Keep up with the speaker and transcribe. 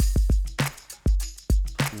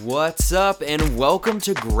What's up, and welcome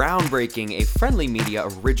to Groundbreaking, a friendly media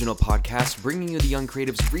original podcast bringing you the young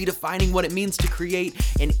creatives redefining what it means to create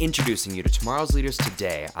and introducing you to tomorrow's leaders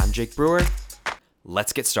today. I'm Jake Brewer.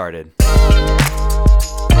 Let's get started.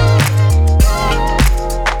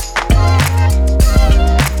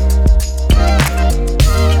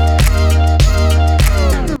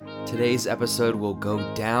 Today's episode will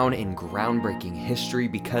go down in groundbreaking history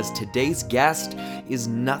because today's guest is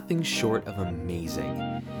nothing short of amazing.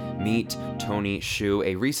 Meet Tony Xu,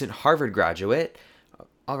 a recent Harvard graduate.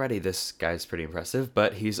 Already this guy's pretty impressive,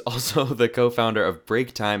 but he's also the co-founder of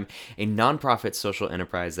Breaktime, a nonprofit social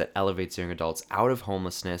enterprise that elevates young adults out of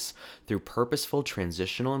homelessness through purposeful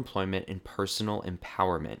transitional employment and personal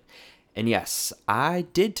empowerment. And yes, I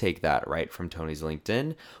did take that right from Tony's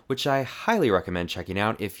LinkedIn, which I highly recommend checking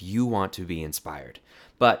out if you want to be inspired.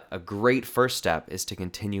 But a great first step is to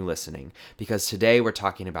continue listening, because today we're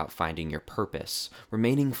talking about finding your purpose,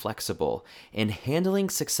 remaining flexible, and handling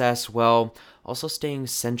success while also staying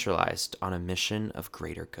centralized on a mission of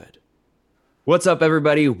greater good. What's up,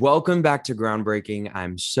 everybody? Welcome back to Groundbreaking.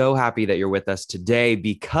 I'm so happy that you're with us today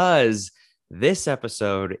because this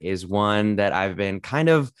episode is one that I've been kind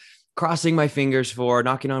of crossing my fingers for,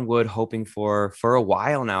 knocking on wood, hoping for a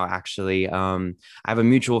while now, actually. I have a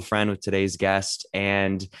mutual friend with today's guest,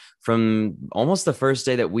 and from almost the first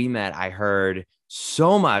day that we met, I heard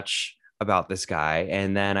so much about this guy.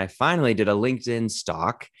 And then I finally did a LinkedIn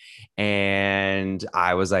stalk, and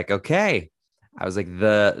I was like, okay. I was like,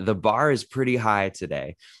 the bar is pretty high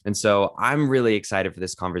today. And so I'm really excited for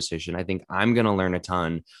this conversation. I think I'm going to learn a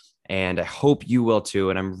ton. And I hope you will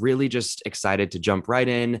too. And I'm really just excited to jump right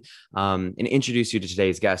in and introduce you to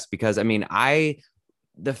today's guest, because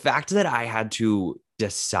the fact that I had to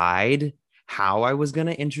decide how I was going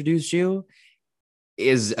to introduce you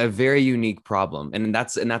is a very unique problem. And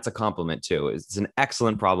that's a compliment too. It's an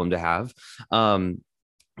excellent problem to have.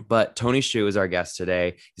 But Tony Xu is our guest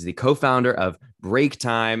today. He's the co-founder of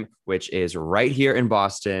Breaktime, which is right here in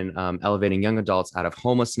Boston, elevating young adults out of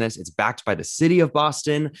homelessness. It's backed by the city of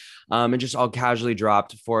Boston, and just all casually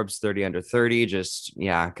dropped Forbes 30 under 30.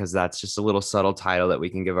 Because that's just a little subtle title that we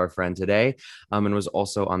can give our friend today. And was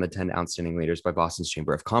also on the 10 outstanding leaders by Boston's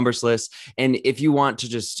Chamber of Commerce list. And if you want to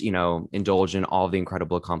just, indulge in all the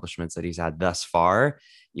incredible accomplishments that he's had thus far,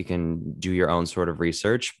 you can do your own sort of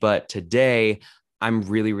research. But today, I'm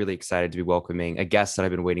really, really excited to be welcoming a guest that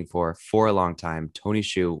I've been waiting for a long time. Tony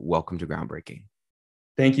Xu, welcome to Groundbreaking.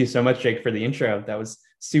 Thank you so much, Jake, for the intro. That was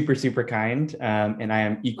super, super kind. And I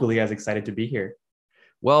am equally as excited to be here.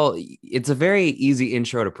 Well, it's a very easy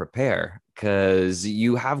intro to prepare because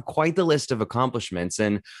you have quite the list of accomplishments.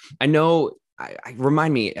 And I know,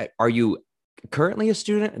 remind me, are you currently a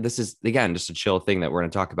student? This is, again, just a chill thing that we're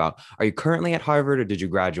going to talk about. Are you currently at Harvard, or did you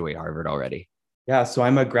graduate Harvard already? Yeah, so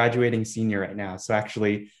I'm a graduating senior right now. So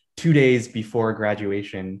actually 2 days before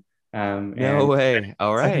graduation. No way.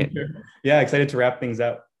 All right. Excited to wrap things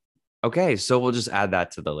up. Okay, so we'll just add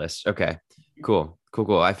that to the list. Okay, cool.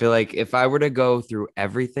 I feel like if I were to go through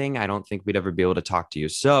everything, I don't think we'd ever be able to talk to you.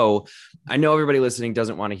 So I know everybody listening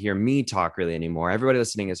doesn't want to hear me talk really anymore. Everybody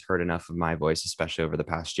listening has heard enough of my voice, especially over the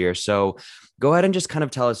past year. So go ahead and just kind of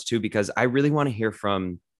tell us too, because I really want to hear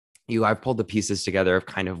from you. I've pulled the pieces together of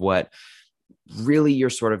kind of what really your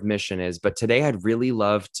sort of mission is, but today I'd really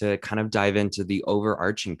love to kind of dive into the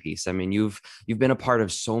overarching piece. I mean, you've been a part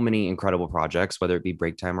of so many incredible projects, whether it be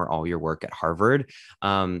Breaktime or all your work at Harvard,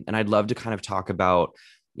 and I'd love to kind of talk about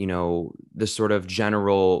the sort of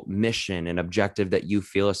general mission and objective that you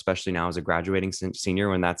feel, especially now as a graduating senior,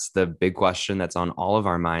 when that's the big question that's on all of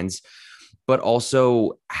our minds, but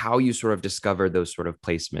also how you sort of discovered those sort of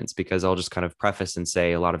placements. Because I'll just kind of preface and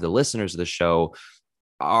say a lot of the listeners of the show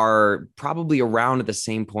are probably around at the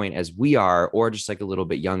same point as we are, or just like a little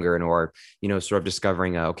bit younger, and or sort of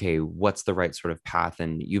discovering okay, what's the right sort of path.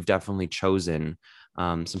 And you've definitely chosen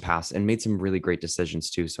some paths and made some really great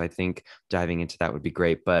decisions too. So I think diving into that would be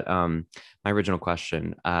great. But my original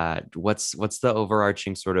question, what's the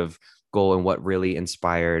overarching sort of goal, and what really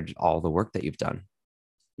inspired all the work that you've done?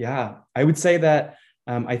 Yeah, I would say that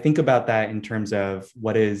I think about that in terms of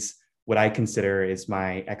what I consider is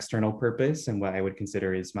my external purpose and what I would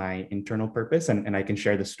consider is my internal purpose. And I can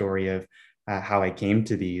share the story of how I came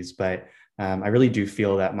to these, but I really do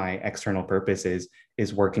feel that my external purpose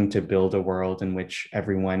is working to build a world in which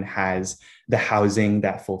everyone has the housing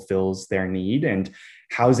that fulfills their need. And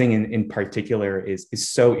housing in particular is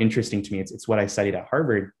so interesting to me. It's what I studied at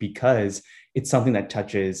Harvard because it's something that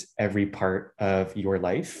touches every part of your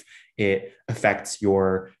life. It affects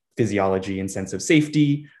your physiology and sense of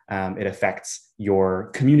safety. It affects your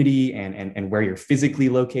community and where you're physically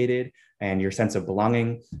located. and your sense of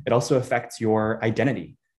belonging. It also affects your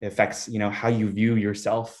identity. It affects, how you view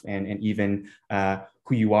yourself and even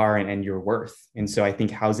who you are and your worth. And so I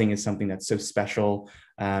think housing is something that's so special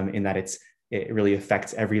in that it really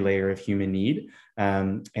affects every layer of human need.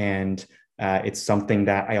 And it's something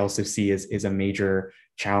that I also see is a major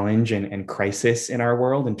challenge and crisis in our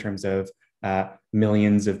world in terms of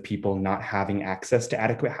millions of people not having access to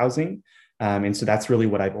adequate housing. And so that's really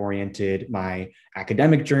what I've oriented my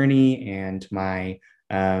academic journey and my,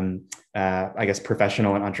 I guess,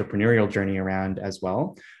 professional and entrepreneurial journey around as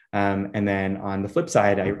well. And then on the flip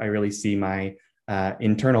side, I really see my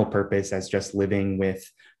internal purpose as just living with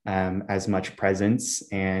as much presence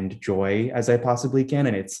and joy as I possibly can.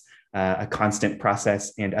 And it's a constant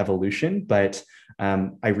process and evolution, but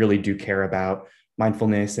I really do care about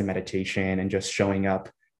mindfulness and meditation and just showing up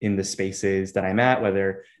in the spaces that I'm at,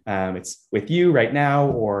 whether it's with you right now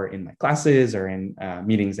or in my classes or in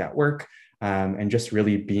meetings at work, and just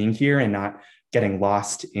really being here and not getting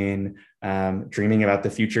lost in dreaming about the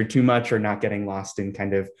future too much, or not getting lost in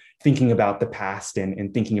kind of thinking about the past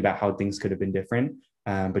and thinking about how things could have been different,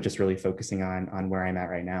 but just really focusing on where I'm at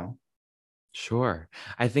right now. Sure.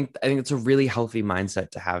 I think it's a really healthy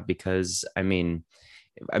mindset to have because I'm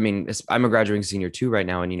a graduating senior too right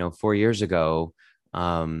now. And, 4 years ago,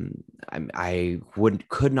 I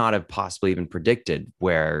could not have possibly even predicted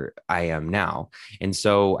where I am now. And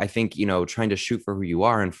so I think, trying to shoot for who you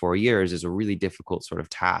are in 4 years is a really difficult sort of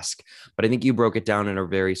task, but I think you broke it down in a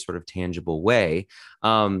very sort of tangible way.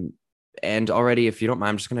 And already, if you don't mind,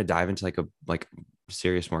 I'm just going to dive into like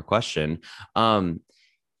serious more question.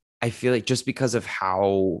 I feel like just because of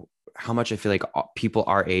how much I feel like people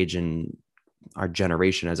our age and our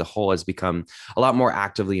generation as a whole has become a lot more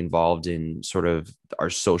actively involved in sort of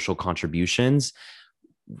our social contributions.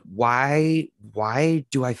 Why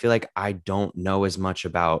do I feel like I don't know as much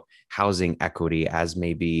about housing equity as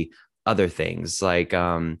maybe other things? Like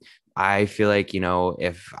I feel like,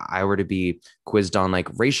 if I were to be quizzed on like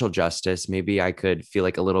racial justice, maybe I could feel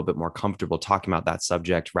like a little bit more comfortable talking about that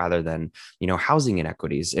subject rather than, housing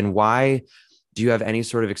inequities. And why do you have any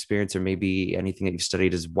sort of experience or maybe anything that you've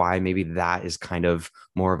studied is why maybe that is kind of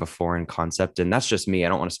more of a foreign concept? And that's just me. I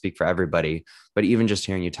don't want to speak for everybody, but even just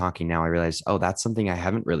hearing you talking now, I realized, oh, that's something I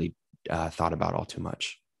haven't really thought about all too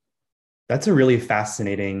much. That's a really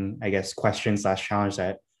fascinating, I guess, question slash challenge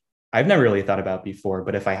that I've never really thought about before.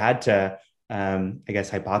 But if I had to, I guess,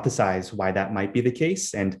 hypothesize why that might be the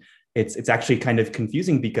case, and it's actually kind of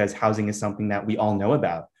confusing because housing is something that we all know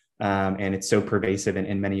about, and it's so pervasive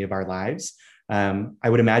in many of our lives. I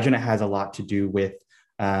would imagine it has a lot to do with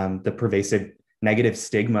the pervasive negative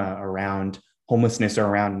stigma around homelessness or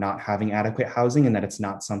around not having adequate housing, and that it's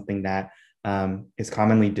not something that is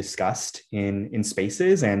commonly discussed in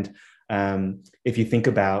spaces. And if you think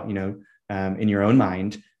about, in your own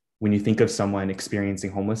mind, when you think of someone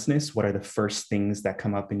experiencing homelessness, what are the first things that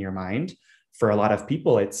come up in your mind? For a lot of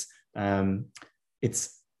people, it's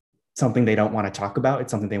something they don't want to talk about.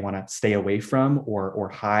 It's something they want to stay away from or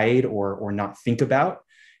hide or not think about.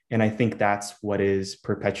 And I think that's what is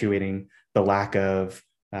perpetuating the lack of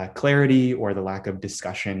clarity or the lack of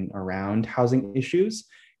discussion around housing issues.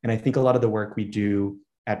 And I think a lot of the work we do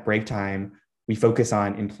at Break Time, we focus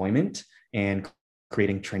on employment and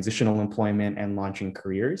creating transitional employment and launching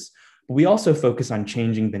careers. But we also focus on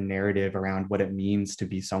changing the narrative around what it means to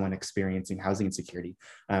be someone experiencing housing insecurity.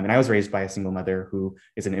 And I was raised by a single mother who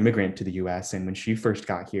is an immigrant to the US. And when she first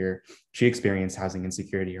got here, she experienced housing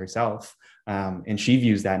insecurity herself. And she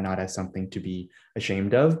views that not as something to be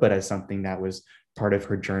ashamed of, but as something that was part of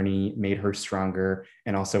her journey, made her stronger,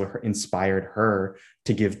 and also inspired her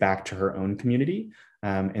to give back to her own community.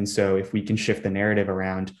 And so if we can shift the narrative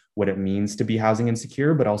around what it means to be housing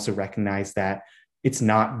insecure, but also recognize that it's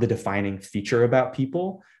not the defining feature about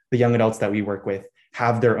people, the young adults that we work with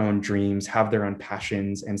have their own dreams, have their own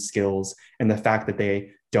passions and skills. And the fact that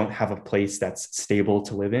they don't have a place that's stable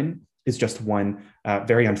to live in is just one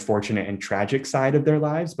very unfortunate and tragic side of their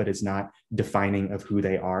lives, but is not defining of who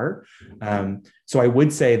they are. So I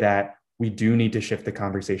would say that we do need to shift the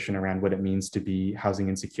conversation around what it means to be housing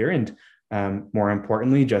insecure. And more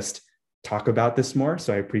importantly, just talk about this more.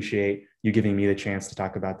 So I appreciate you giving me the chance to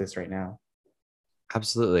talk about this right now.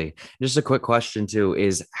 Absolutely. Just a quick question too,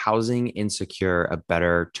 is housing insecure a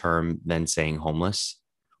better term than saying homeless?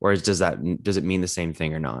 Or does it mean the same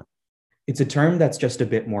thing or not? It's a term that's just a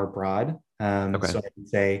bit more broad. Okay. So I would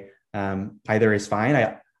say either is fine.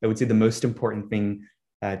 I would say the most important thing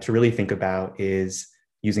to really think about is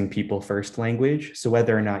using people first language. So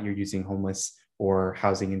whether or not you're using homeless or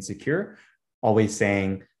housing insecure, always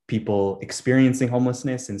saying people experiencing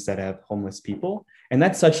homelessness instead of homeless people. And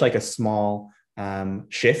that's such like a small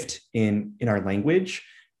shift in our language.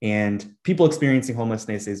 And people experiencing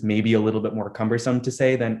homelessness is maybe a little bit more cumbersome to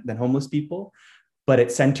say than homeless people, but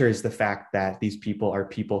it centers the fact that these people are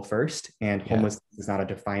people first, and homelessness is not a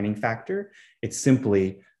defining factor. It's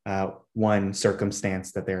simply one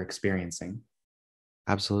circumstance that they're experiencing.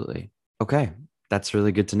 Absolutely. Okay. That's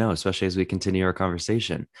really good to know, especially as we continue our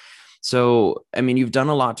conversation. So, I mean, you've done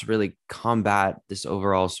a lot to really combat this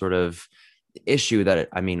overall sort of issue that,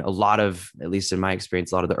 I mean, a lot of, at least in my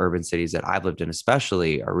experience, a lot of the urban cities that I've lived in,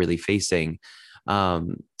 especially, are really facing.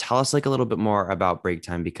 Tell us like a little bit more about break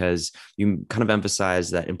time, because you kind of emphasize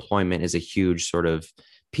that employment is a huge sort of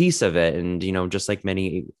piece of it. And, you know, just like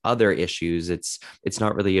many other issues, it's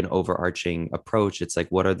not really an overarching approach. It's like,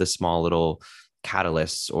 what are the small little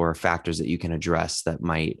catalysts or factors that you can address that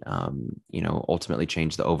might, you know, ultimately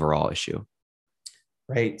change the overall issue?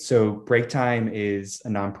 Right. So Break Time is a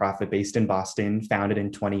nonprofit based in Boston, founded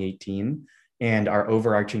in 2018. And our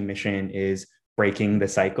overarching mission is breaking the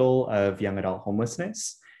cycle of young adult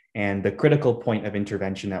homelessness. And the critical point of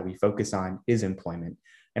intervention that we focus on is employment.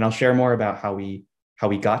 And I'll share more about how we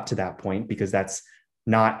got to that point, because that's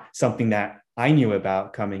not something that I knew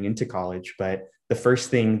about coming into college. But the first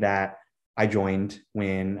thing that I joined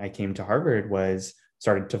when I came to Harvard was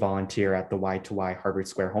started to volunteer at the Y2Y Harvard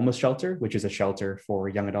Square Homeless Shelter, which is a shelter for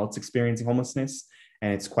young adults experiencing homelessness.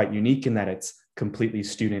 And it's quite unique in that it's completely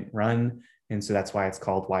student run. And so that's why it's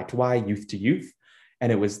called Y2Y, Youth to Youth.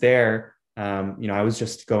 And it was there, I was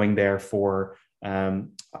just going there for to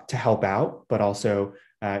help out, but also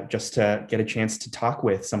just to get a chance to talk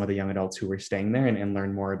with some of the young adults who were staying there and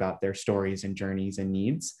learn more about their stories and journeys and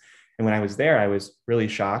needs. And when I was there, I was really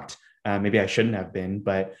shocked. Maybe I shouldn't have been,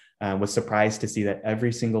 but was surprised to see that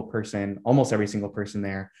almost every single person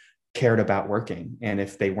there cared about working. And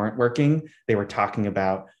if they weren't working, they were talking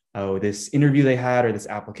about, oh, this interview they had or this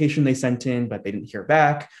application they sent in, but they didn't hear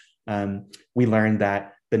back. We learned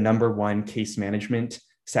that the number one case management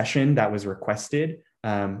session that was requested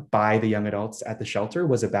by the young adults at the shelter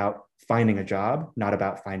was about finding a job, not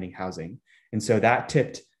about finding housing. And so that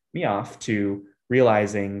tipped me off to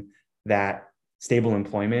realizing that stable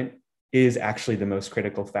employment is actually the most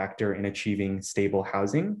critical factor in achieving stable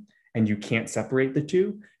housing. And you can't separate the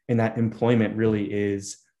two. And that employment really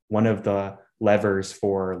is one of the levers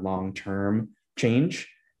for long-term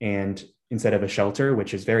change. And instead of a shelter,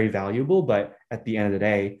 which is very valuable, but at the end of the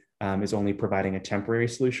day is only providing a temporary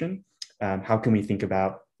solution, how can we think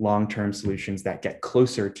about long-term solutions that get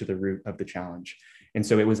closer to the root of the challenge? And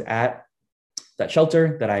so it was at that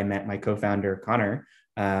shelter that I met my co-founder, Connor,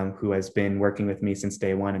 who has been working with me since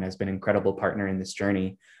day one and has been an incredible partner in this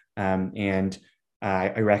journey. And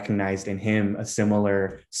I recognized in him a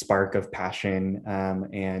similar spark of passion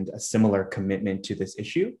and a similar commitment to this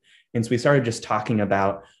issue. And so we started just talking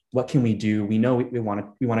about what can we do? We know we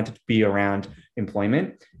wanted to be around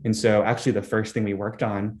employment. And so actually the first thing we worked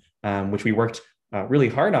on, which we worked really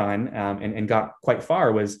hard on and got quite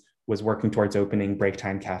far, was working towards opening Break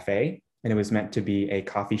Time Cafe. And it was meant to be a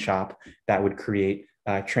coffee shop that would create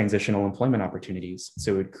transitional employment opportunities.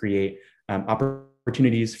 So it would create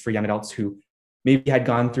opportunities for young adults who maybe had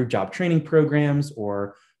gone through job training programs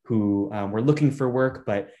or who were looking for work,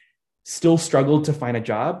 but still struggled to find a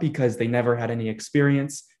job because they never had any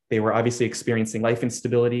experience. They were obviously experiencing life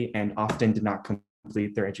instability and often did not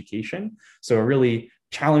complete their education. So a really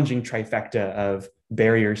challenging trifecta of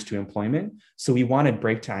barriers to employment. So we wanted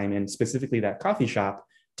Break Time, and specifically that coffee shop,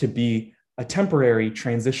 to be a temporary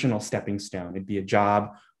transitional stepping stone. It'd be a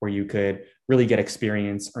job where you could really get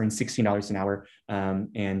experience, earn $16 an hour,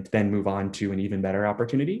 and then move on to an even better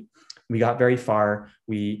opportunity. We got very far.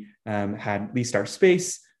 We had leased our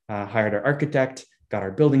space, hired our architect, got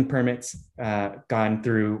our building permits, gone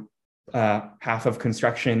through half of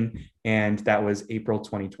construction, and that was April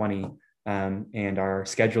 2020. And our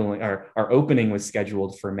opening was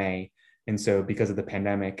scheduled for May. And so because of the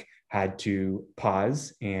pandemic, had to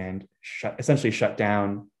pause and essentially shut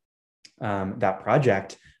down that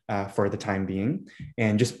project for the time being.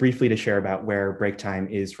 And just briefly to share about where Break Time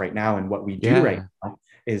is right now and what we do right now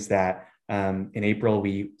is that in April,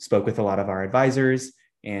 we spoke with a lot of our advisors,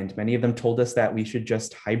 and many of them told us that we should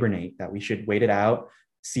just hibernate, that we should wait it out,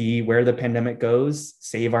 see where the pandemic goes,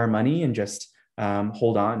 save our money, and just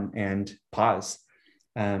hold on and pause.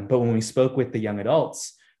 But when we spoke with the young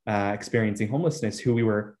adults experiencing homelessness, who we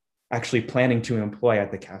were actually planning to employ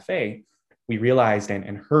at the cafe, we realized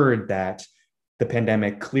and heard that the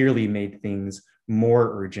pandemic clearly made things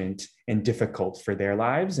more urgent and difficult for their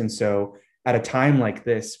lives. And so at a time like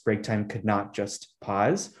this, Break Time could not just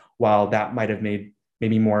pause. While that might have made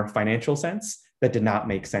maybe more financial sense that did not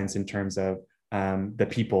make sense in terms of the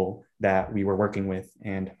people that we were working with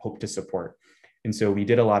and hope to support. And so we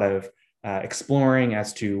did a lot of exploring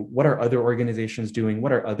as to what are other organizations doing,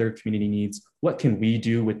 what are other community needs, what can we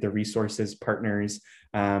do with the resources, partners,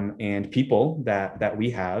 and people that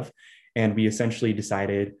we have. And we essentially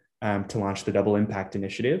decided to launch the Double Impact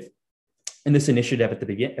Initiative. And this initiative at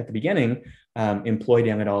the beginning employed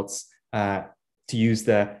young adults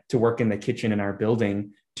to work in the kitchen in our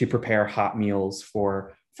building to prepare hot meals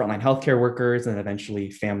for frontline healthcare workers and eventually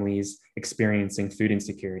families experiencing food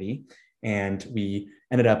insecurity. And we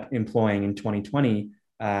ended up employing in 2020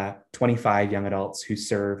 25 young adults who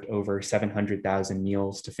served over 700,000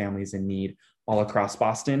 meals to families in need all across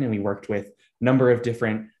Boston. And we worked with a number of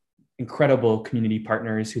different incredible community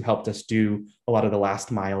partners who helped us do a lot of the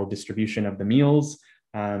last mile distribution of the meals.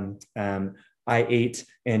 I ate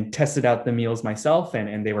and tested out the meals myself,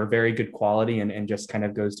 and they were very good quality, and just kind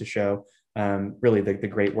of goes to show really the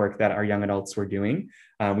great work that our young adults were doing.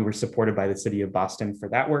 We were supported by the city of Boston for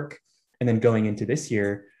that work. And then going into this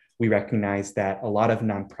year, we recognized that a lot of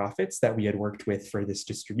nonprofits that we had worked with for this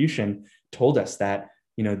distribution told us that,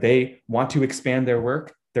 they want to expand their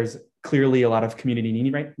work. There's clearly a lot of community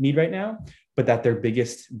need right now, but that their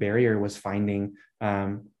biggest barrier was finding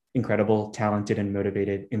incredible, talented, and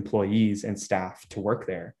motivated employees and staff to work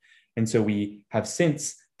there. And so we have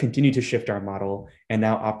since continued to shift our model and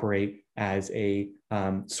now operate as a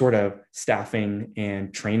sort of staffing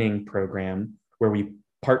and training program where we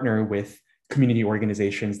partner with community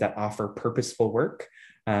organizations that offer purposeful work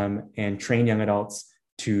and train young adults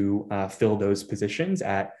to fill those positions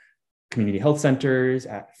at community health centers,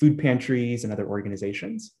 at food pantries, and other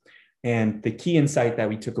organizations. And the key insight that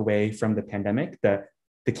we took away from the pandemic, the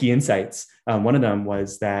key insights, one of them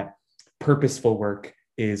was that purposeful work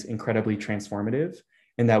is incredibly transformative,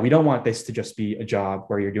 and that we don't want this to just be a job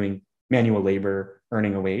where you're doing manual labor,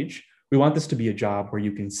 earning a wage. We want this to be a job where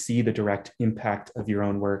you can see the direct impact of your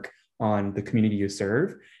own work on the community you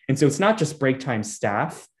serve. And so it's not just break time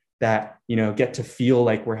staff that get to feel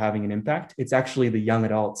like we're having an impact. It's actually the young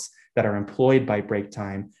adults that are employed by break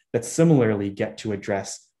time that similarly get to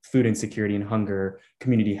address food insecurity and hunger,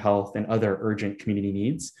 community health, and other urgent community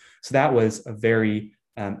needs. So that was a very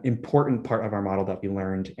important part of our model that we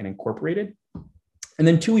learned and incorporated. And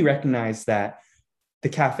then two, we recognized that the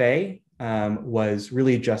cafe was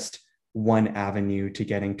really just one avenue to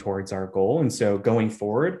getting towards our goal. And so going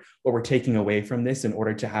forward, what we're taking away from this in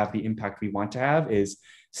order to have the impact we want to have is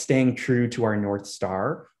staying true to our North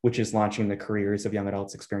Star, which is launching the careers of young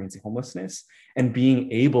adults experiencing homelessness, and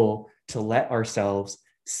being able to let ourselves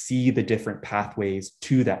see the different pathways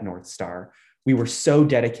to that North Star. We were so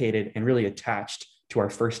dedicated and really attached to our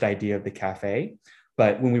first idea of the cafe,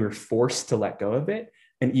 but when we were forced to let go of it,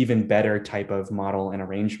 an even better type of model and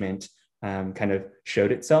arrangement kind of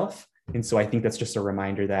showed itself. And so I think that's just a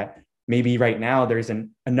reminder that maybe right now there's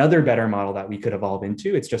another better model that we could evolve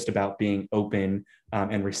into. It's just about being open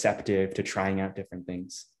and receptive to trying out different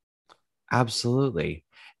things. Absolutely.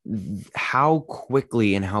 How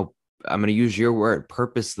quickly and how, I'm going to use your word,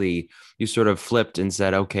 purposely, you sort of flipped and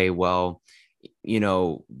said, okay, well,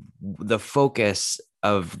 the focus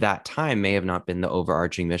of that time may have not been the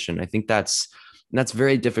overarching mission. I think that's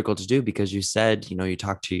very difficult to do because you said, you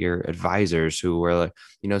talked to your advisors who were,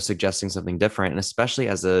 suggesting something different. And especially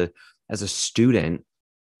as a student,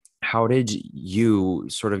 how did you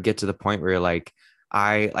sort of get to the point where you're like,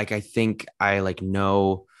 I think I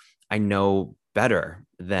know better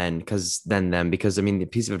than them, because I mean, the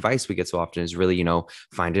piece of advice we get so often is really,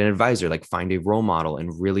 find an advisor, like find a role model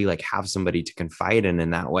and really like have somebody to confide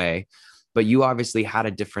in that way. But you obviously had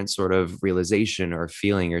a different sort of realization or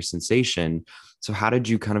feeling or sensation. So how did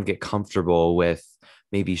you kind of get comfortable with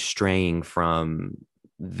maybe straying from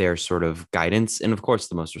their sort of guidance in, of course,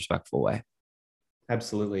 the most respectful way?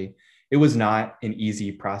 Absolutely. It was not an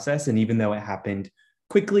easy process. And even though it happened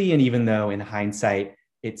quickly, and even though in hindsight,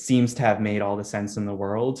 it seems to have made all the sense in the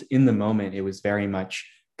world, in the moment, it was very much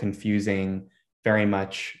confusing, very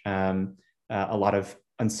much a lot of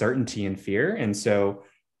uncertainty and fear. And so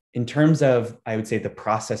in terms of, I would say, the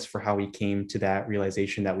process for how we came to that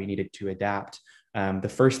realization that we needed to adapt,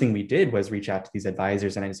 the first thing we did was reach out to these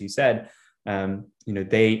advisors. And as you said,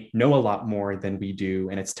 they know a lot more than we do.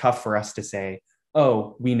 And it's tough for us to say,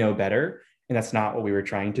 oh, we know better. And that's not what we were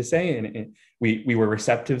trying to say. And we were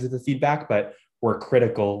receptive to the feedback, but we're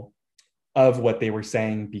critical of what they were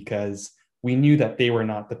saying because we knew that they were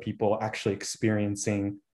not the people actually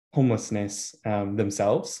experiencing homelessness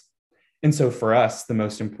themselves. And so for us, the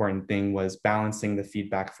most important thing was balancing the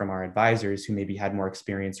feedback from our advisors who maybe had more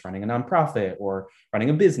experience running a nonprofit or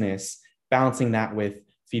running a business balancing that with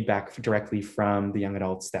feedback directly from the young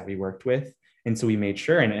adults that we worked with. And so we made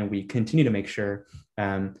sure, and we continue to make sure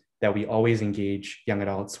that we always engage young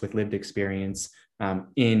adults with lived experience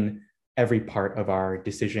in every part of our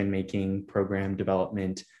decision-making, program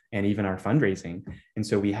development, and even our fundraising. And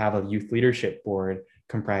so we have a youth leadership board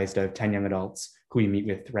comprised of 10 young adults who we meet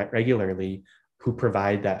with regularly, who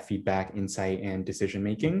provide that feedback, insight, and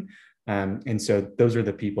decision-making. And so those are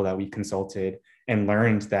the people that we consulted and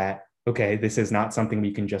learned that, okay, this is not something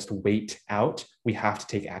we can just wait out. We have to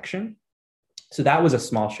take action. So that was a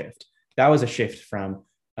small shift. That was a shift from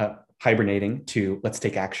hibernating to let's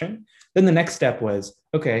take action. Then the next step was,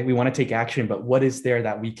 okay, we want to take action, but what is there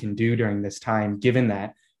that we can do during this time, given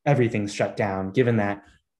that everything's shut down, given that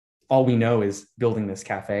all we know is building this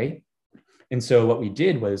cafe? And so what we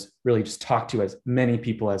did was really just talk to as many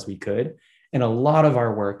people as we could. And a lot of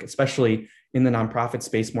our work, especially in the nonprofit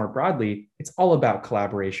space more broadly, it's all about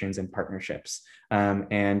collaborations and partnerships.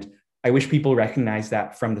 And I wish people recognize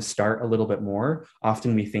that from the start a little bit more.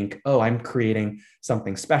 Often we think, oh, I'm creating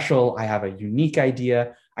something special. I have a unique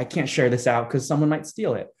idea. I can't share this out because someone might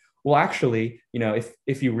steal it. Well, actually,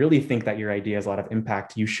 if you really think that your idea has a lot of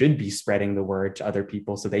impact, you should be spreading the word to other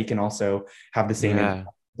people so they can also have the same impact.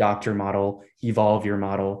 Adopt your model, evolve your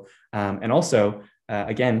model. And also,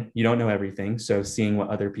 again, you don't know everything. So seeing what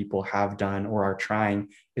other people have done or are trying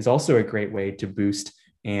is also a great way to boost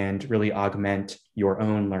and really augment your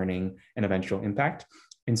own learning and eventual impact.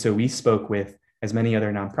 And so we spoke with as many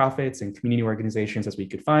other nonprofits and community organizations as we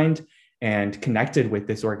could find and connected with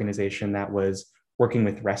this organization that was working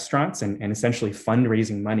with restaurants and essentially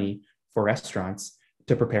fundraising money for restaurants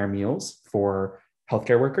to prepare meals for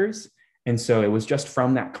healthcare workers. And so it was just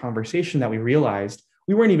from that conversation that we realized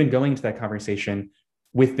we weren't even going to that conversation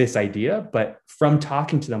with this idea, but from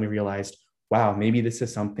talking to them, we realized, wow, maybe this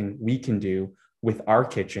is something we can do with our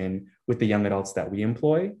kitchen, with the young adults that we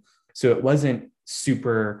employ. So it wasn't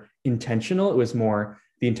super intentional. It was more,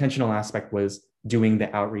 the intentional aspect was doing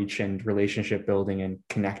the outreach and relationship building and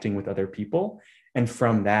connecting with other people. And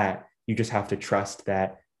from that, you just have to trust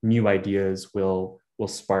that new ideas will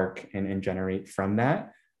spark and generate from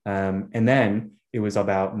that. And then it was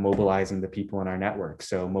about mobilizing the people in our network.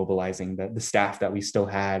 So mobilizing the staff that we still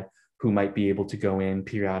had who might be able to go in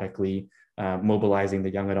periodically, mobilizing the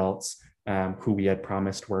young adults who we had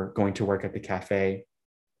promised were going to work at the cafe,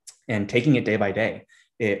 and taking it day by day.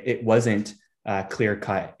 It wasn't clear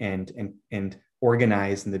cut and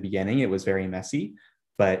organized in the beginning. It was very messy,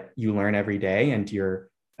 but you learn every day, and you're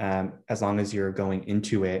as long as you're going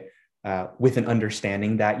into it with an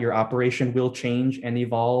understanding that your operation will change and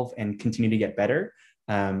evolve and continue to get better,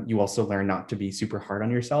 you also learn not to be super hard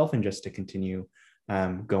on yourself and just to continue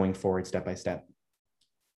going forward step by step.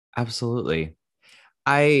 Absolutely.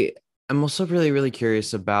 I'm also really, really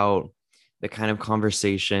curious about the kind of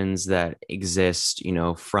conversations that exist,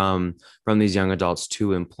 from these young adults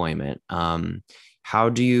to employment. How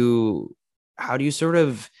do you sort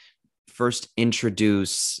of first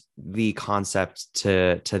introduce the concept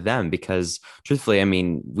to them? Because truthfully, I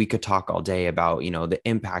mean, we could talk all day about, the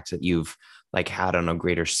impact that you've had on a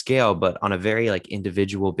greater scale, but on a very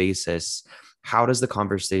individual basis, how does the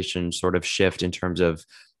conversation sort of shift in terms of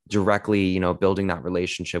directly, building that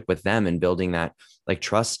relationship with them and building that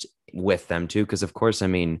trust with them too? Because of course, I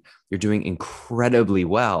mean, you're doing incredibly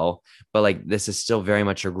well, but this is still very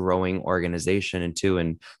much a growing organization,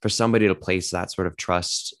 and for somebody to place that sort of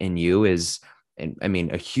trust in you is, I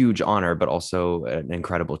mean, a huge honor, but also an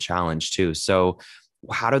incredible challenge too. So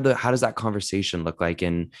how does that conversation look like,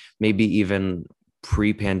 and maybe even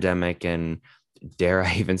pre-pandemic, and dare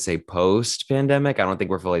I even say post-pandemic? I don't think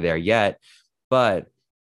we're fully there yet, but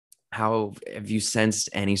how have you sensed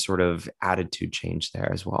any sort of attitude change there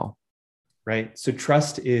as well? Right. So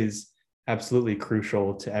trust is absolutely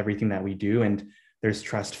crucial to everything that we do. And there's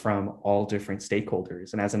trust from all different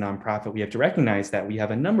stakeholders. And as a nonprofit, we have to recognize that we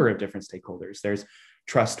have a number of different stakeholders. There's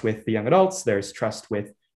trust with the young adults, there's trust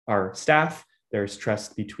with our staff, there's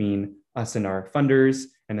trust between us and our funders,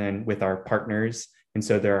 and then with our partners. And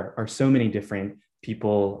so there are so many different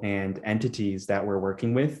people and entities that we're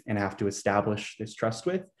working with and have to establish this trust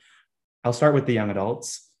with. I'll start with the young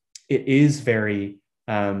adults. It is very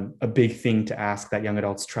a big thing to ask that young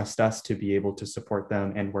adults trust us to be able to support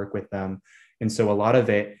them and work with them. And so a lot of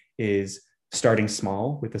it is starting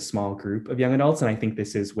small with a small group of young adults. And I think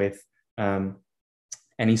this is with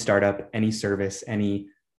any startup, any service, any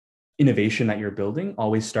innovation that you're building,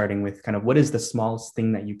 always starting with kind of what is the smallest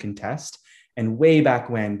thing that you can test. And way back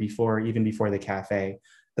when, even before the cafe,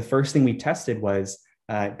 the first thing we tested was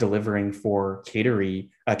delivering for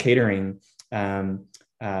catering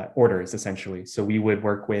orders, essentially. So we would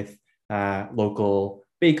work with local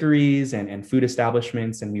bakeries and food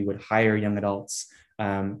establishments, and we would hire young adults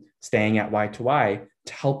staying at Y2Y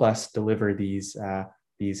to help us deliver these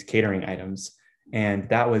catering items. And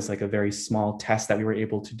that was like a very small test that we were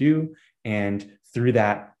able to do. And through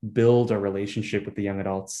that, build a relationship with the young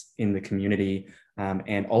adults in the community.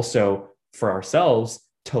 And also for ourselves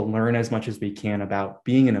to learn as much as we can about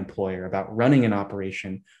being an employer, about running an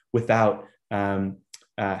operation without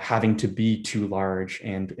having to be too large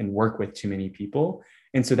and work with too many people.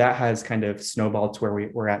 And so that has kind of snowballed to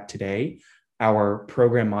where we're at today. Our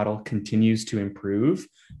program model continues to improve.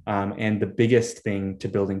 And the biggest thing to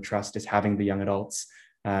building trust is having the young adults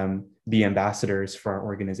be ambassadors for our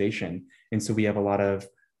organization. And so we have a lot of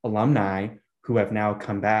alumni who have now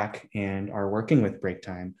come back and are working with Break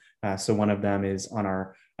Time. So one of them is on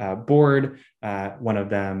our board. One of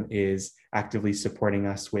them is actively supporting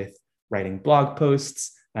us with writing blog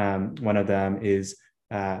posts. One of them is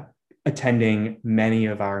attending many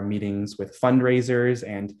of our meetings with fundraisers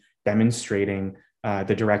and demonstrating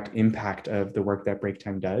the direct impact of the work that Break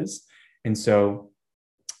Time does. And so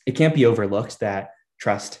it can't be overlooked that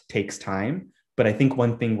trust takes time. But I think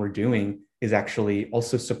one thing we're doing is actually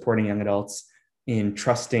also supporting young adults in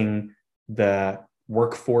trusting the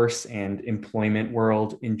workforce and employment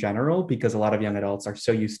world in general, because a lot of young adults are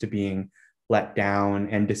so used to being let down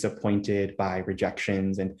and disappointed by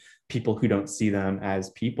rejections and people who don't see them as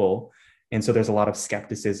people. And so there's a lot of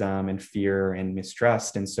skepticism and fear and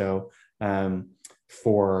mistrust. And so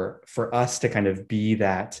for us to kind of be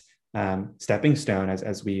that stepping stone,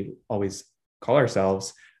 as we always call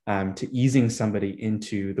ourselves, to easing somebody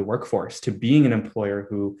into the workforce, to being an employer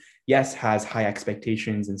who, yes, has high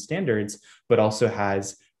expectations and standards, but also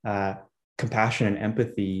has compassion and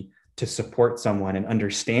empathy to support someone and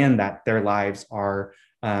understand that their lives are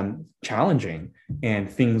challenging and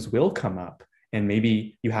things will come up. And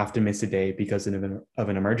maybe you have to miss a day because of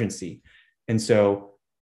an emergency. And so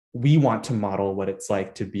we want to model what it's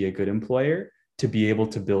like to be a good employer, to be able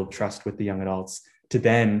to build trust with the young adults, to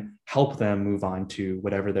then help them move on to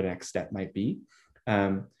whatever the next step might be.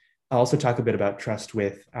 I'll also talk a bit about trust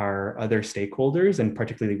with our other stakeholders, and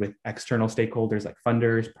particularly with external stakeholders like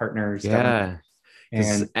funders, partners. Yeah.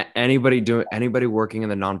 Because anybody working in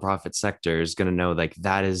the nonprofit sector is going to know like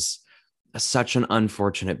that is such an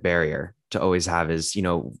unfortunate barrier to always have, is,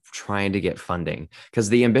 trying to get funding, because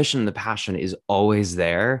the ambition and the passion is always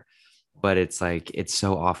there, but it's like, it's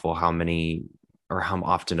so awful how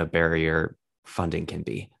often a barrier funding can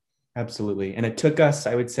be. Absolutely. And it took us,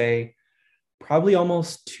 I would say, probably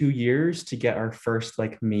almost 2 years to get our first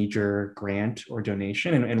like major grant or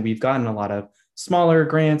donation. And we've gotten a lot of smaller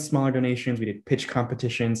grants, smaller donations. We did pitch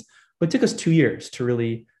competitions, but it took us 2 years to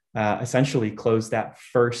really essentially close that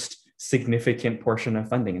first significant portion of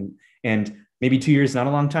funding. And maybe 2 years, not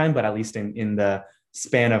a long time, but at least in the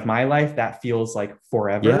span of my life, that feels like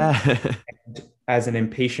forever. Yeah. And as an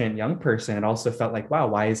impatient young person, it also felt like, wow,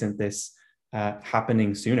 why isn't this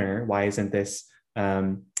happening sooner? Why isn't this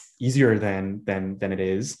easier than it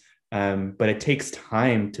is? But it takes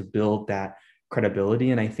time to build that credibility.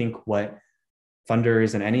 And I think what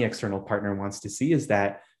funders and any external partner wants to see is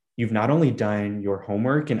that you've not only done your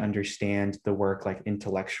homework and understand the work like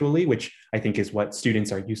intellectually, which I think is what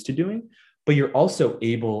students are used to doing, but you're also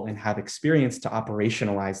able and have experience to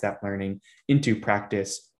operationalize that learning into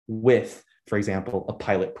practice with, for example, a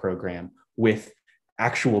pilot program, with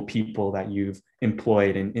actual people that you've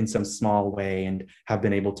employed in some small way and have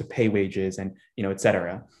been able to pay wages and, et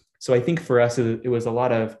cetera. So I think for us, it was a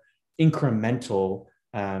lot of incremental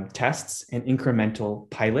tests and incremental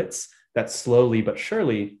pilots that slowly but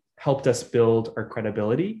surely helped us build our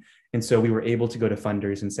credibility. And so we were able to go to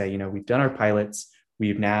funders and say, we've done our pilots,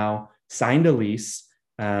 we've now signed a lease,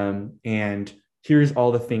 and here's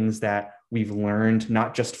all the things that we've learned,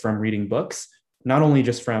 not just from reading books, not only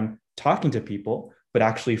just from talking to people, but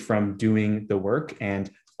actually from doing the work and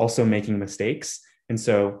also making mistakes. And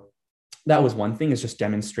so that was one thing, is just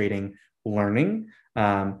demonstrating learning.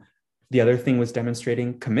 The other thing was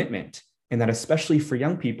demonstrating commitment. And that especially for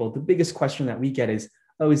young people, the biggest question that we get is,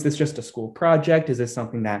 oh, is this just a school project? Is this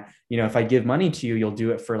something that, if I give money to you, you'll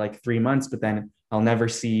do it for like 3 months, but then I'll never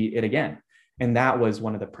see it again? And that was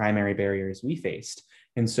one of the primary barriers we faced.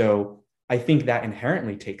 And so I think that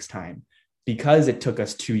inherently takes time, because it took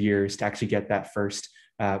us 2 years to actually get that first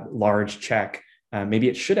large check. Maybe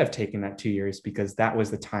it should have taken that 2 years, because that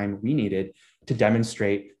was the time we needed to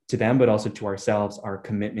demonstrate to them, but also to ourselves, our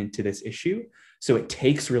commitment to this issue. So it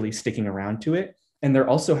takes really sticking around to it. And there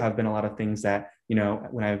also have been a lot of things that,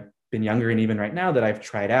 when I've been younger and even right now, that I've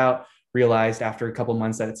tried out, realized after a couple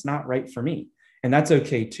months that it's not right for me. And that's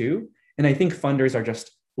okay too. And I think funders are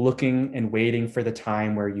just looking and waiting for the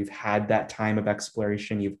time where you've had that time of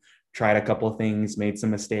exploration, you've tried a couple of things, made some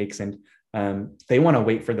mistakes, and they want to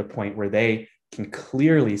wait for the point where they can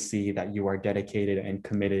clearly see that you are dedicated and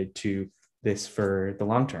committed to this for the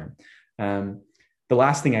long term. The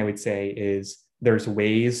last thing I would say is there's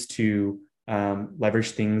ways to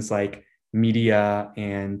leverage things like media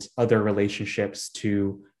and other relationships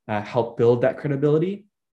to help build that credibility.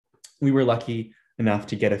 We were lucky enough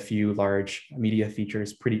to get a few large media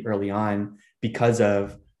features pretty early on because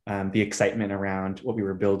of the excitement around what we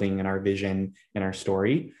were building and our vision and our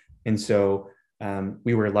story. And so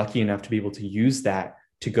we were lucky enough to be able to use that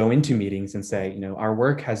to go into meetings and say, our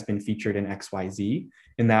work has been featured in XYZ.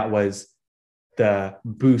 And that was the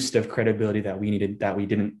boost of credibility that we needed, that we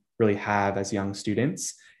didn't really have as young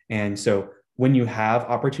students. And so when you have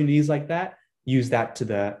opportunities like that, use that to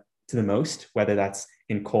the most, whether that's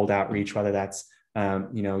in cold outreach, whether that's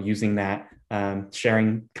using that,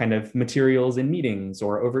 sharing kind of materials in meetings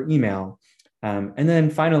or over email. And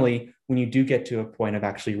then finally, when you do get to a point of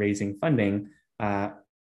actually raising funding, there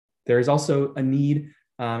is also a need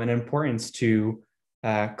and importance to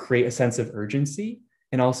create a sense of urgency,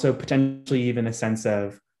 and also potentially even a sense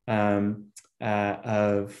of FOMO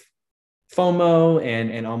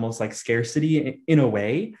and almost like scarcity in a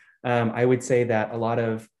way. I would say that a lot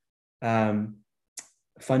of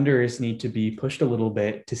funders need to be pushed a little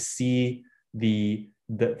bit to see the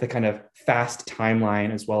kind of fast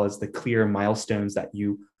timeline, as well as the clear milestones that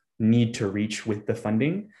you need to reach with the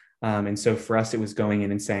funding. And so for us, it was going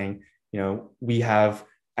in and saying, we have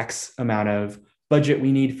X amount of budget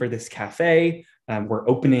we need for this cafe. We're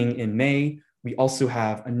opening in May. We also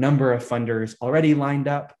have a number of funders already lined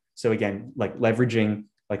up. So again, like leveraging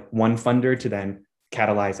like one funder to then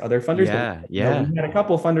catalyze other funders. Yeah, We had a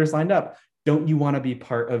couple of funders lined up. Don't you want to be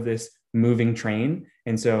part of this moving train?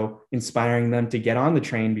 And so inspiring them to get on the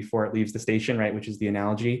train before it leaves the station, right? Which is the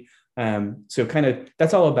analogy. So kind of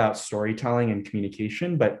that's all about storytelling and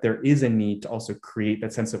communication, but there is a need to also create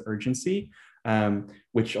that sense of urgency,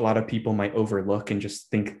 which a lot of people might overlook and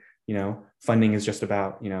just think, funding is just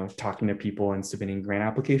about, talking to people and submitting grant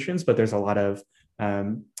applications, but there's a lot of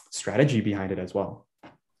strategy behind it as well.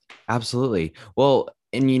 Absolutely. Well,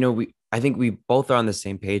 and I think we both are on the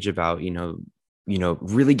same page about,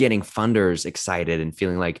 really getting funders excited and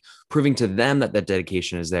feeling like proving to them that that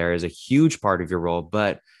dedication is there is a huge part of your role.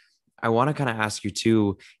 But I want to kind of ask you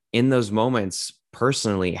too, in those moments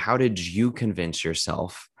personally, how did you convince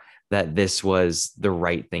yourself that this was the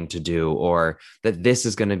right thing to do, or that this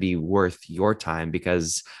is going to be worth your time?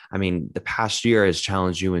 Because the past year has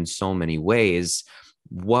challenged you in so many ways.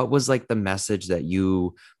 What was like the message that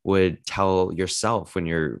you would tell yourself when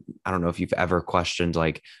I don't know if you've ever questioned,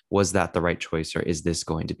 like, was that the right choice, or is this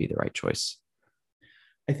going to be the right choice?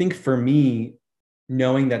 I think for me,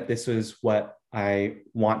 knowing that this was what I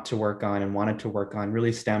want to work on and wanted to work on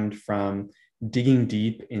really stemmed from digging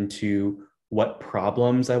deep into what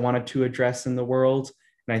problems I wanted to address in the world.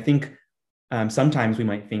 And I think sometimes we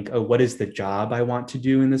might think, oh, what is the job I want to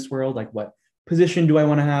do in this world? Like, what position do I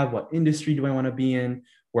want to have? What industry do I want to be in?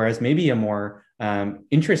 Whereas maybe a more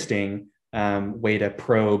interesting way to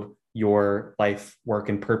probe your life, work,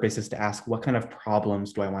 and purpose is to ask, what kind of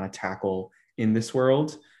problems do I want to tackle in this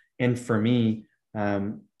world? And for me,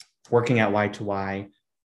 working at Y2Y,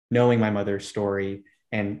 knowing my mother's story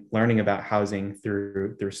and learning about housing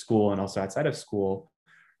through school and also outside of school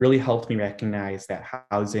really helped me recognize that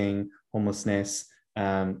housing, homelessness,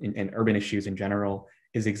 and urban issues in general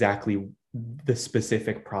is exactly the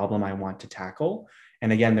specific problem I want to tackle.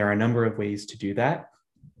 And again, there are a number of ways to do that.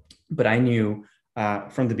 But I knew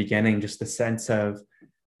from the beginning just the sense of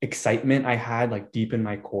excitement I had like deep in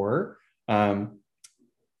my core,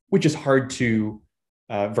 which is hard to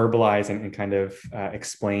verbalize and kind of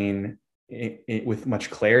explain it with much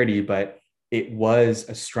clarity. But it was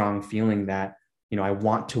a strong feeling that, I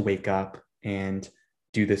want to wake up and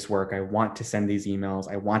do this work. I want to send these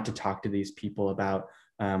emails. I want to talk to these people about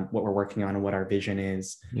what we're working on and what our vision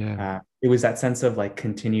is. Yeah. It was that sense of like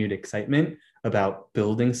continued excitement about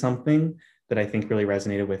building something that I think really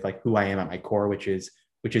resonated with like who I am at my core, which is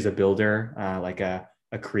a builder, like a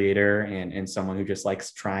creator and someone who just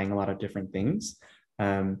likes trying a lot of different things.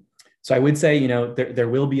 So I would say, there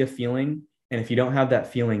will be a feeling. And if you don't have that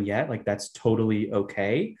feeling yet, like that's totally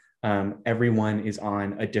okay. Everyone is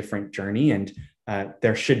on a different journey, and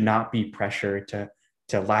there should not be pressure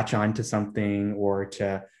to latch on to something or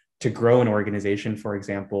to grow an organization, for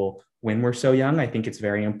example, when we're so young. I think it's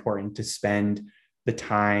very important to spend the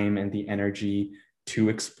time and the energy to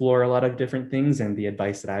explore a lot of different things. And the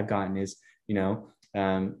advice that I've gotten is, there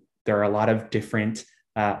are a lot of different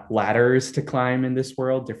ladders to climb in this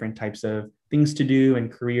world, different types of things to do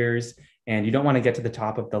and careers. And you don't want to get to the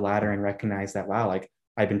top of the ladder and recognize that, wow, like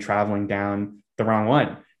I've been traveling down the wrong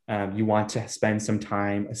one. You want to spend some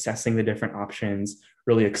time assessing the different options,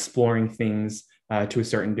 really exploring things to a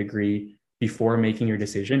certain degree before making your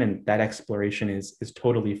decision. And that exploration is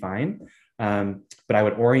totally fine. But I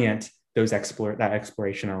would orient that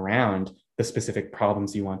exploration around the specific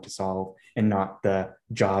problems you want to solve and not the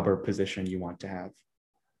job or position you want to have.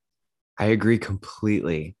 I agree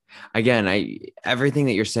completely. Again, everything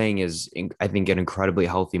that you're saying is, I think, an incredibly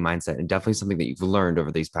healthy mindset and definitely something that you've learned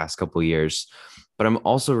over these past couple of years. But I'm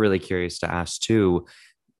also really curious to ask too,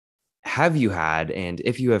 have you had, and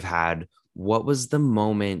if you have had, what was the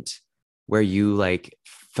moment where you like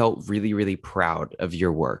felt really, really proud of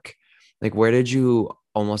your work? Like, where did you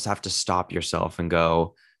almost have to stop yourself and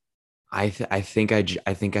go, I think I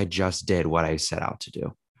just did what I set out to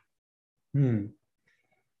do? Hmm.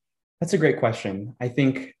 That's a great question. I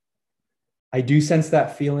think I do sense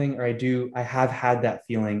that feeling, or I have had that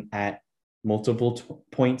feeling at multiple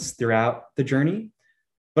points throughout the journey.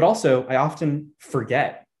 But also, I often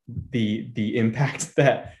forget the impact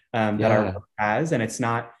that our Yeah. work has, and it's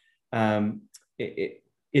not. Um, it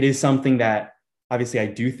is something that obviously I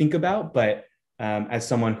do think about, but as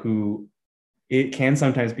someone who it can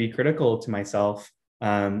sometimes be critical to myself,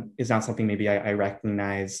 is not something maybe I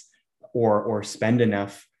recognize or spend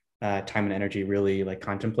enough time and energy really like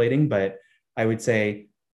contemplating. But I would say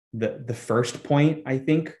the first point,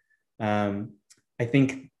 um, I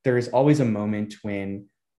think there is always a moment when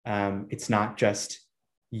it's not just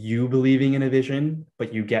you believing in a vision,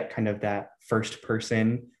 but you get kind of that first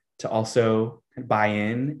person to also buy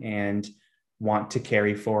in and want to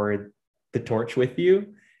carry forward the torch with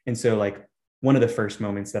you. And so, like, one of the first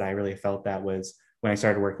moments that I really felt that was when I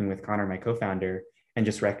started working with Connor, my co-founder, and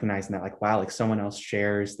just recognizing that, like, wow, like someone else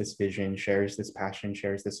shares this vision, shares this passion,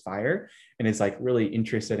 shares this fire, and is like really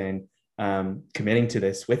interested in committing to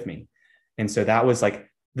this with me. And so that was like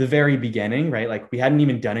the very beginning, right? Like we hadn't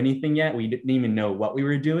even done anything yet. We didn't even know what we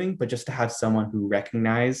were doing, but just to have someone who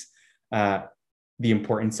recognized uh, the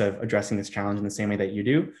importance of addressing this challenge in the same way that you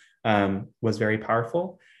do was very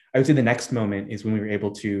powerful. I would say the next moment is when we were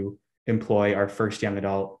able to employ our first young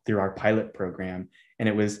adult through our pilot program. And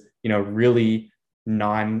it was, really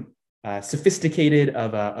non sophisticated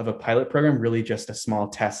of a pilot program, really just a small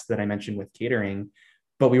test that I mentioned with catering.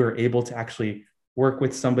 But we were able to actually work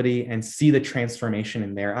with somebody and see the transformation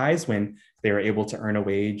in their eyes when they were able to earn a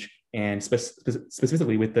wage, and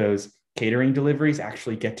specifically with those catering deliveries,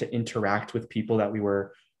 actually get to interact with people that we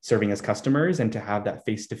were serving as customers, and to have that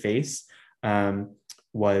face to face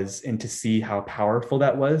was, and to see how powerful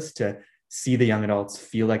that was, to see the young adults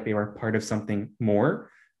feel like they were part of something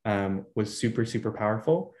more, was super, super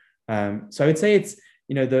powerful. So I would say it's,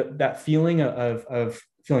 that feeling of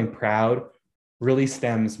feeling proud really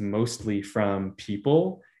stems mostly from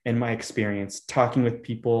people, and my experience talking with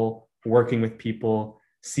people, working with people,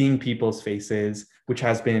 seeing people's faces, which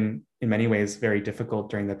has been in many ways very difficult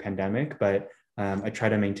during the pandemic. But I try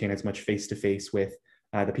to maintain as much face to face with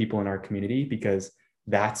the people in our community, because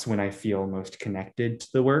that's when I feel most connected to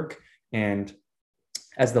the work. And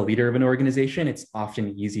as the leader of an organization, it's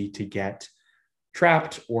often easy to get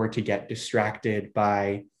trapped or to get distracted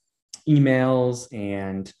by emails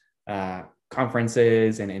and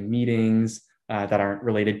conferences and meetings that aren't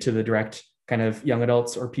related to the direct kind of young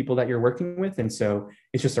adults or people that you're working with. And so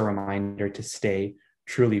it's just a reminder to stay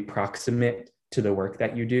truly proximate to the work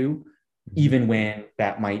that you do, even when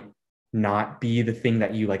that might not be the thing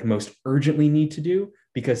that you like most urgently need to do,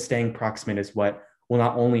 because staying proximate is what will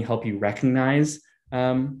not only help you recognize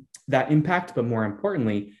that impact, but more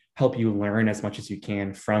importantly, help you learn as much as you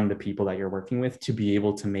can from the people that you're working with, to be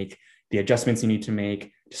able to make the adjustments you need to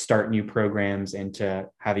make, to start new programs, and to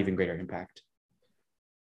have even greater impact.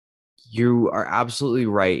 You are absolutely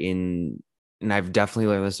right and I've definitely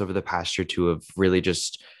learned this over the past year too, of really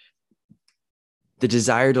just the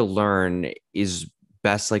desire to learn is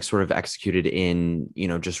best like sort of executed in,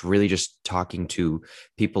 just really just talking to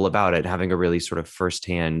people about it, having a really sort of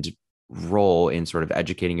firsthand role in sort of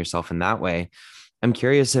educating yourself in that way. I'm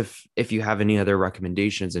curious if you have any other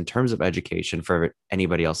recommendations in terms of education for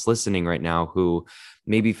anybody else listening right now who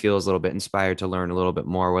maybe feels a little bit inspired to learn a little bit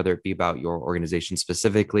more, whether it be about your organization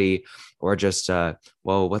specifically, or just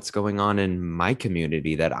well, what's going on in my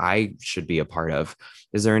community that I should be a part of.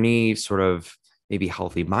 Is there any sort of maybe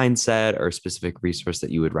healthy mindset or specific resource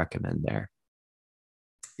that you would recommend there?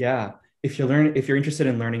 Yeah. If you're interested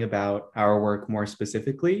in learning about our work more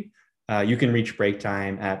specifically, you can reach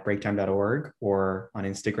Breaktime at breaktime.org or on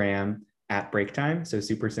Instagram at Breaktime. So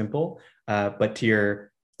super simple. But to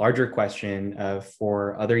your larger question of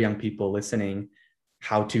for other young people listening,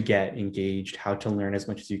 how to get engaged, how to learn as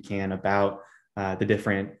much as you can about the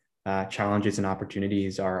different challenges and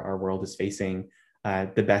opportunities our world is facing,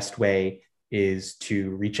 the best way is to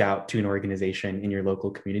reach out to an organization in your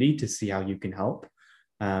local community to see how you can help.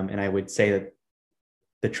 And I would say that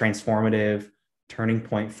the transformative turning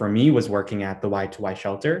point for me was working at the Y2Y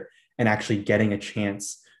shelter and actually getting a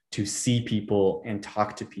chance to see people and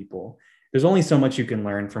talk to people. There's only so much you can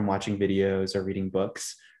learn from watching videos or reading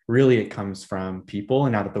books. Really, it comes from people.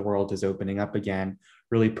 And now that the world is opening up again,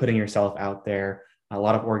 really putting yourself out there. A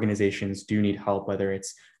lot of organizations do need help, whether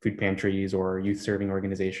it's food pantries or youth serving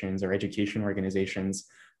organizations or education organizations.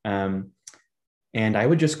 And I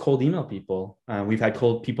would just cold email people. We've had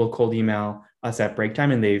people cold email us at break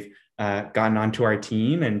time, and they've gotten onto our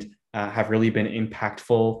team and have really been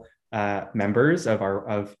impactful members of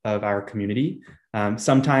our community.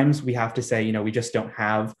 Sometimes we have to say, we just don't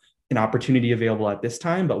have an opportunity available at this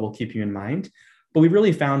time, but we'll keep you in mind. But we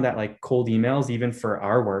really found that like cold emails, even for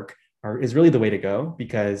our work, is really the way to go,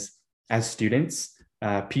 because as students,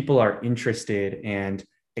 people are interested and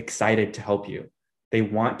excited to help you. They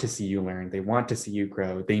want to see you learn. They want to see you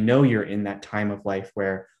grow. They know you're in that time of life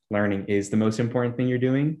where learning is the most important thing you're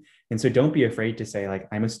doing. And so don't be afraid to say, like,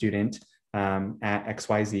 I'm a student at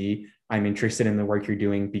XYZ. I'm interested in the work you're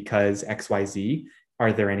doing because XYZ.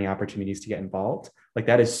 Are there any opportunities to get involved? Like,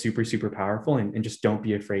 that is super, super powerful. And just don't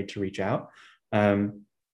be afraid to reach out. I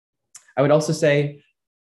would also say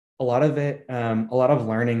a lot of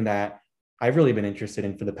learning that I've really been interested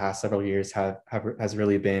in for the past several years has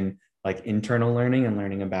really been like internal learning and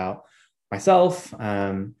learning about myself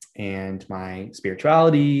and my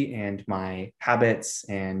spirituality and my habits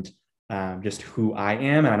and just who I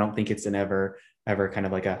am. And I don't think it's an ever kind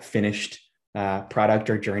of like a finished product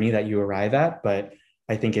or journey that you arrive at, but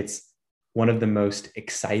I think it's one of the most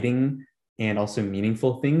exciting and also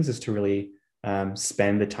meaningful things is to really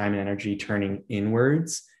spend the time and energy turning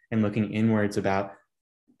inwards and looking inwards about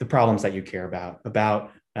the problems that you care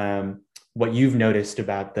about what you've noticed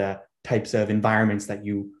about the types of environments that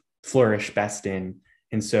you flourish best in.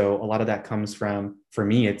 And so a lot of that comes from, for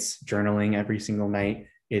me, it's journaling every single night.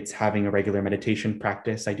 It's having a regular meditation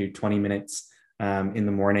practice. I do 20 minutes in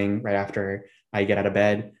the morning right after I get out of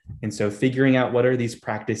bed. And so figuring out what are these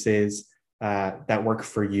practices that work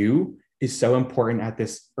for you is so important at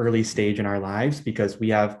this early stage in our lives, because we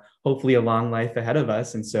have hopefully a long life ahead of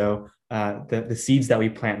us. And so the seeds that we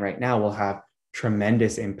plant right now will have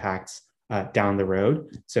tremendous impacts down the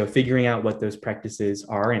road. So figuring out what those practices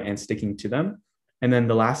are and sticking to them. And then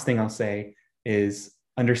the last thing I'll say is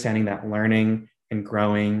understanding that learning and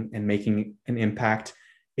growing and making an impact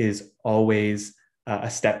is always a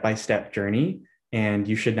step-by-step journey. And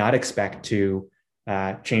you should not expect to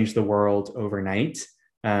change the world overnight.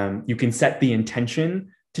 You can set the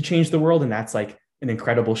intention to change the world, and that's like an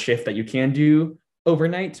incredible shift that you can do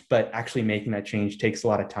overnight, but actually making that change takes a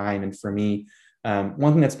lot of time. And for me,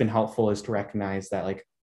 one thing that's been helpful is to recognize that like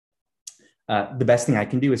the best thing I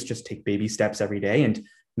can do is just take baby steps every day and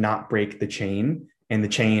not break the chain. And the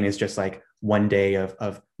chain is just like one day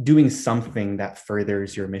of doing something that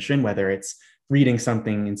furthers your mission, whether it's reading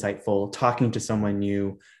something insightful, talking to someone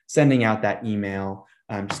new, sending out that email,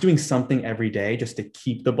 just doing something every day just to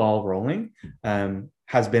keep the ball rolling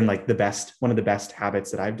has been like one of the best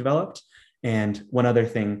habits that I've developed. And one other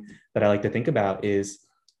thing that I like to think about is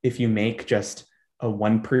if you make just a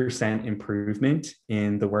 1% improvement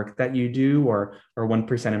in the work that you do, or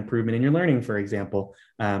 1% improvement in your learning, for example,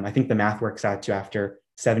 I think the math works out to after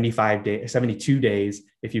 72 days,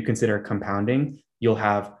 if you consider compounding, you'll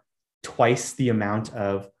have twice the amount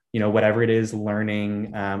of whatever it is,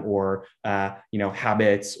 learning or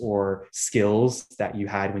habits or skills that you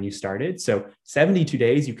had when you started. So 72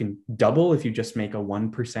 days, you can double if you just make a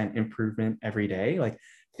 1% improvement every day. Like,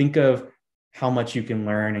 think of how much you can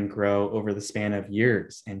learn and grow over the span of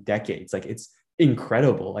years and decades. Like, it's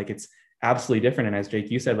incredible. Like, it's absolutely different. And as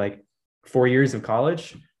Jake, you said, like 4 years of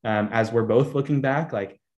college, as we're both looking back,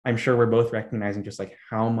 like I'm sure we're both recognizing just like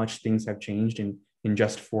how much things have changed in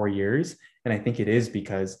just 4 years. And I think it is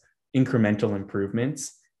because incremental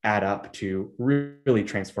improvements add up to really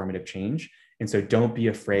transformative change. And so don't be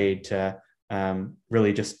afraid to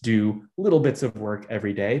really just do little bits of work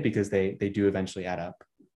every day, because they do eventually add up.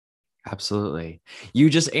 Absolutely. You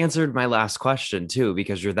just answered my last question too,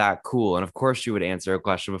 because you're that cool. And of course you would answer a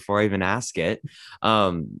question before I even ask it.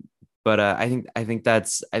 But I think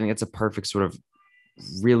that's a perfect sort of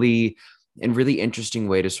really and really interesting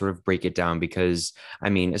way to sort of break it down because I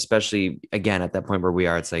mean, especially again at that point where we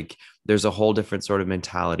are, it's like there's a whole different sort of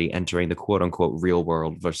mentality entering the quote unquote real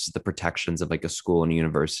world versus the protections of like a school and a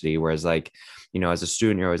university. Whereas, like, as a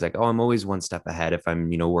student, you're always like, oh, I'm always one step ahead if I'm,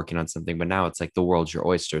 working on something. But now it's like the world's your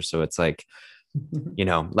oyster. So it's like,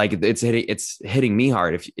 like it's hitting me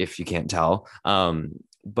hard if you can't tell.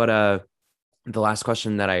 But the last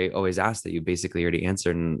question that I always ask that you basically already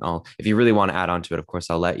answered, and if you really want to add on to it, of course,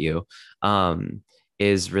 I'll let you, um,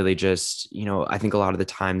 is really just, I think a lot of the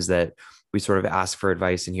times that we sort of ask for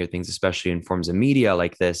advice and hear things, especially in forms of media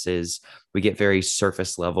like this, is we get very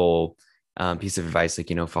surface level piece of advice,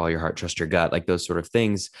 like, follow your heart, trust your gut, like those sort of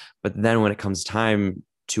things. But then when it comes time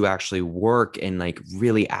to actually work and like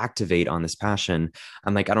really activate on this passion,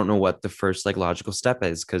 I'm like, I don't know what the first like logical step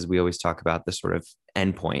is because we always talk about the sort of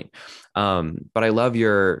endpoint. But I love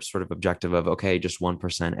your sort of objective of, okay, just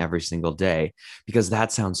 1% every single day, because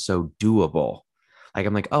that sounds so doable. Like,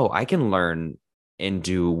 I'm like, oh, I can learn and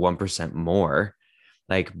do 1% more.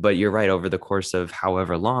 Like, but you're right, over the course of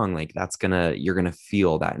however long, like you're gonna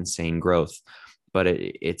feel that insane growth. But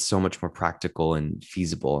it's so much more practical and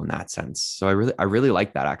feasible in that sense. So I really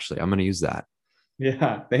like that, actually. I'm gonna use that.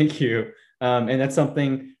 Yeah, thank you. And that's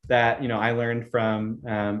something that I learned from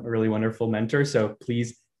a really wonderful mentor. So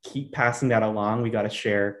please keep passing that along. We got to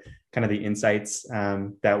share kind of the insights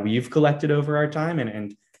that we've collected over our time,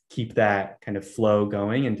 and keep that kind of flow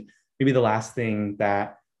going. And maybe the last thing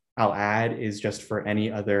that I'll add is just for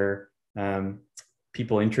any other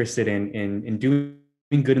people interested in doing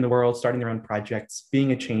good in the world, starting their own projects,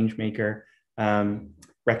 being a change maker,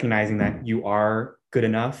 recognizing that you are good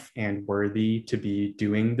enough and worthy to be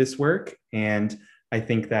doing this work. And I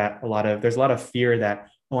think that there's a lot of fear that,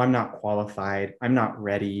 oh, I'm not qualified, I'm not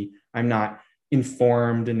ready, I'm not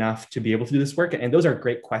informed enough to be able to do this work. And those are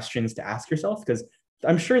great questions to ask yourself, because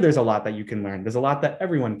I'm sure there's a lot that you can learn. There's a lot that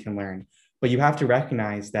everyone can learn, but you have to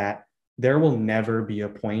recognize that there will never be a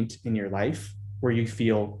point in your life where you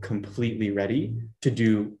feel completely ready to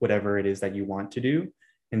do whatever it is that you want to do.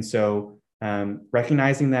 And so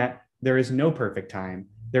recognizing that there is no perfect time,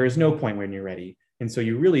 there is no point when you're ready. And so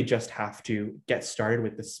you really just have to get started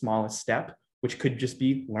with the smallest step, which could just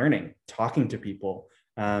be learning, talking to people,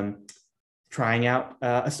 trying out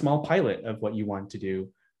a small pilot of what you want to do.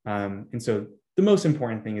 And so the most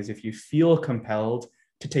important thing is, if you feel compelled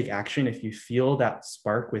to take action, if you feel that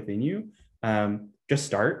spark within you, just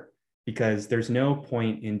start, because there's no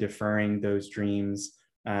point in deferring those dreams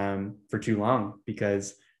for too long,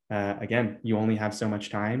 because again, you only have so much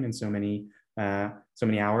time and so many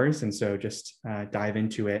hours. And so just dive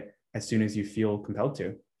into it as soon as you feel compelled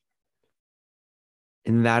to.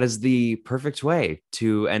 And that is the perfect way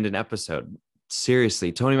to end an episode.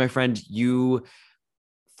 Seriously, Tony, my friend, you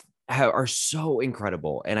are so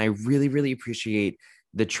incredible. And I really, really appreciate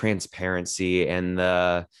the transparency and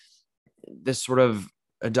this sort of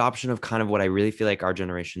adoption of kind of what I really feel like our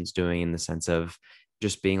generation's doing, in the sense of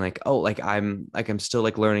just being like, oh, I'm still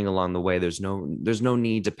like learning along the way. There's no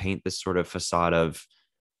need to paint this sort of facade of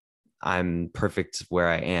I'm perfect where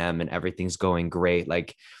I am and everything's going great.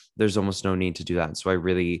 Like, there's almost no need to do that. And so I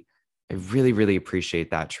really, really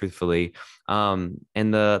appreciate that, truthfully. And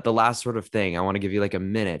the last sort of thing, I want to give you like a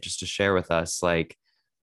minute just to share with us, like,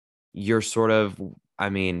 you're sort of, I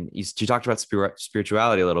mean, you talked about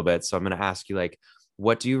spirituality a little bit. So I'm going to ask you, like,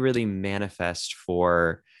 what do you really manifest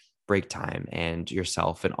for break time and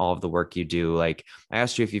yourself and all of the work you do? Like, I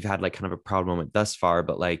asked you if you've had like kind of a proud moment thus far,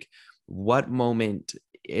 but like, what moment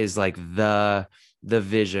is like the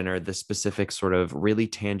vision or the specific sort of really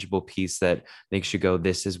tangible piece that makes you go,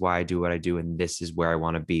 this is why I do what I do, and this is where I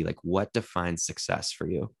want to be? Like, what defines success for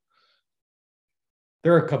you?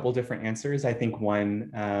 There are a couple different answers. I think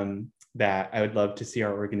one that I would love to see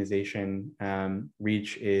our organization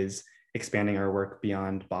reach is expanding our work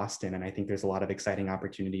beyond Boston. And I think there's a lot of exciting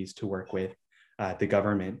opportunities to work with the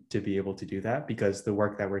government to be able to do that, because the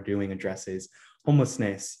work that we're doing addresses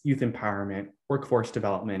homelessness, youth empowerment, workforce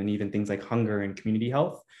development, and even things like hunger and community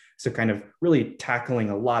health. So kind of really tackling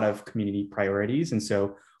a lot of community priorities. And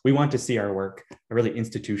so we want to see our work really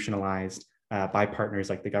institutionalized by partners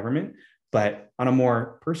like the government. But on a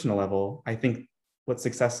more personal level, I think what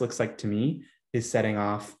success looks like to me is setting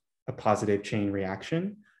off a positive chain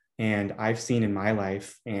reaction. And I've seen in my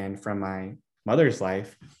life and from my mother's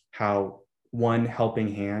life how one helping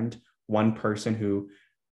hand, one person who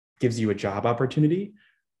gives you a job opportunity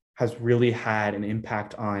has really had an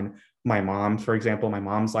impact on my mom, for example, my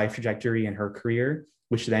mom's life trajectory and her career,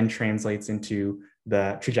 which then translates into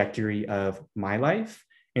the trajectory of my life.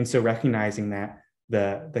 And so recognizing that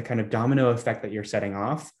the kind of domino effect that you're setting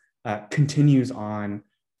off continues on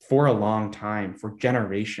for a long time, for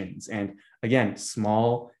generations. And again,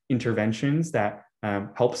 small interventions that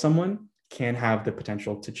help someone can have the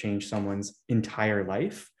potential to change someone's entire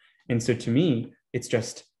life. And so to me, it's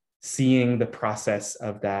just seeing the process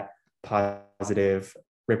of that positive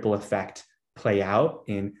ripple effect play out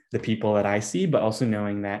in the people that I see, but also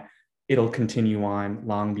knowing that it'll continue on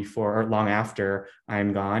long before or long after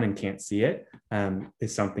I'm gone and can't see it,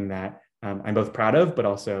 is something that I'm both proud of, but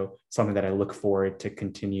also something that I look forward to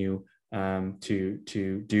continue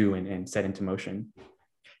to do and set into motion.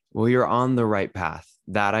 Well, you're on the right path.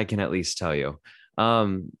 That I can at least tell you.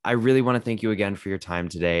 I really want to thank you again for your time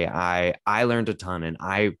today. I learned a ton, and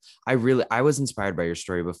I was inspired by your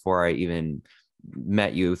story before I even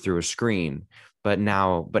met you through a screen. But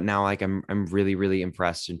now like I'm really, really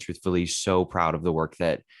impressed and truthfully so proud of the work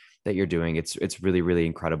that you're doing. It's really, really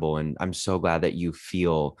incredible. And I'm so glad that you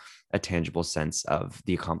feel a tangible sense of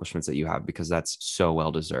the accomplishments that you have, because that's so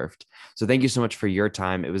well deserved. So thank you so much for your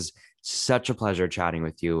time. It was such a pleasure chatting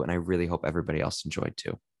with you, and I really hope everybody else enjoyed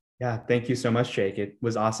too. Yeah, thank you so much, Jake. It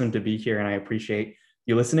was awesome to be here, and I appreciate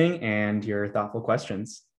you listening and your thoughtful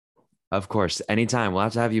questions. Of course, anytime. We'll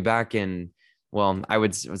have to have you back in. Well, I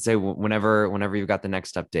would say whenever you've got the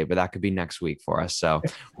next update, but that could be next week for us. So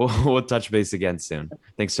we'll touch base again soon.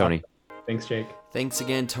 Thanks, Tony. Thanks, Jake. Thanks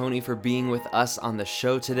again, Tony, for being with us on the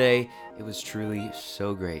show today. It was truly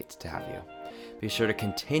so great to have you. Be sure to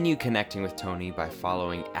continue connecting with Tony by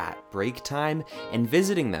following at Breaktime and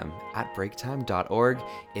visiting them at breaktime.org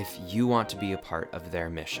if you want to be a part of their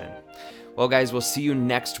mission. Well, guys, we'll see you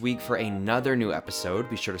next week for another new episode.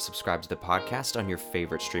 Be sure to subscribe to the podcast on your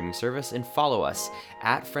favorite streaming service and follow us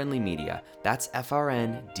at Friendly Media. That's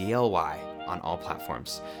FRNDLY on all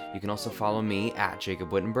platforms. You can also follow me at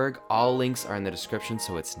Jacob Wittenberg. All links are in the description,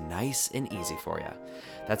 so it's nice and easy for you.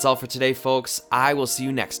 That's all for today, folks. I will see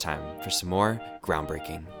you next time for some more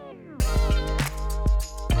groundbreaking.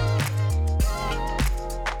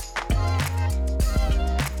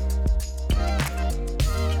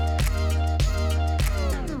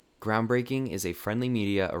 Groundbreaking is a Friendly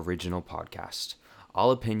Media original podcast.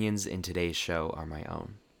 All opinions in today's show are my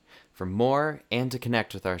own. For more and to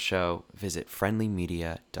connect with our show, visit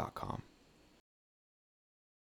friendlymedia.com.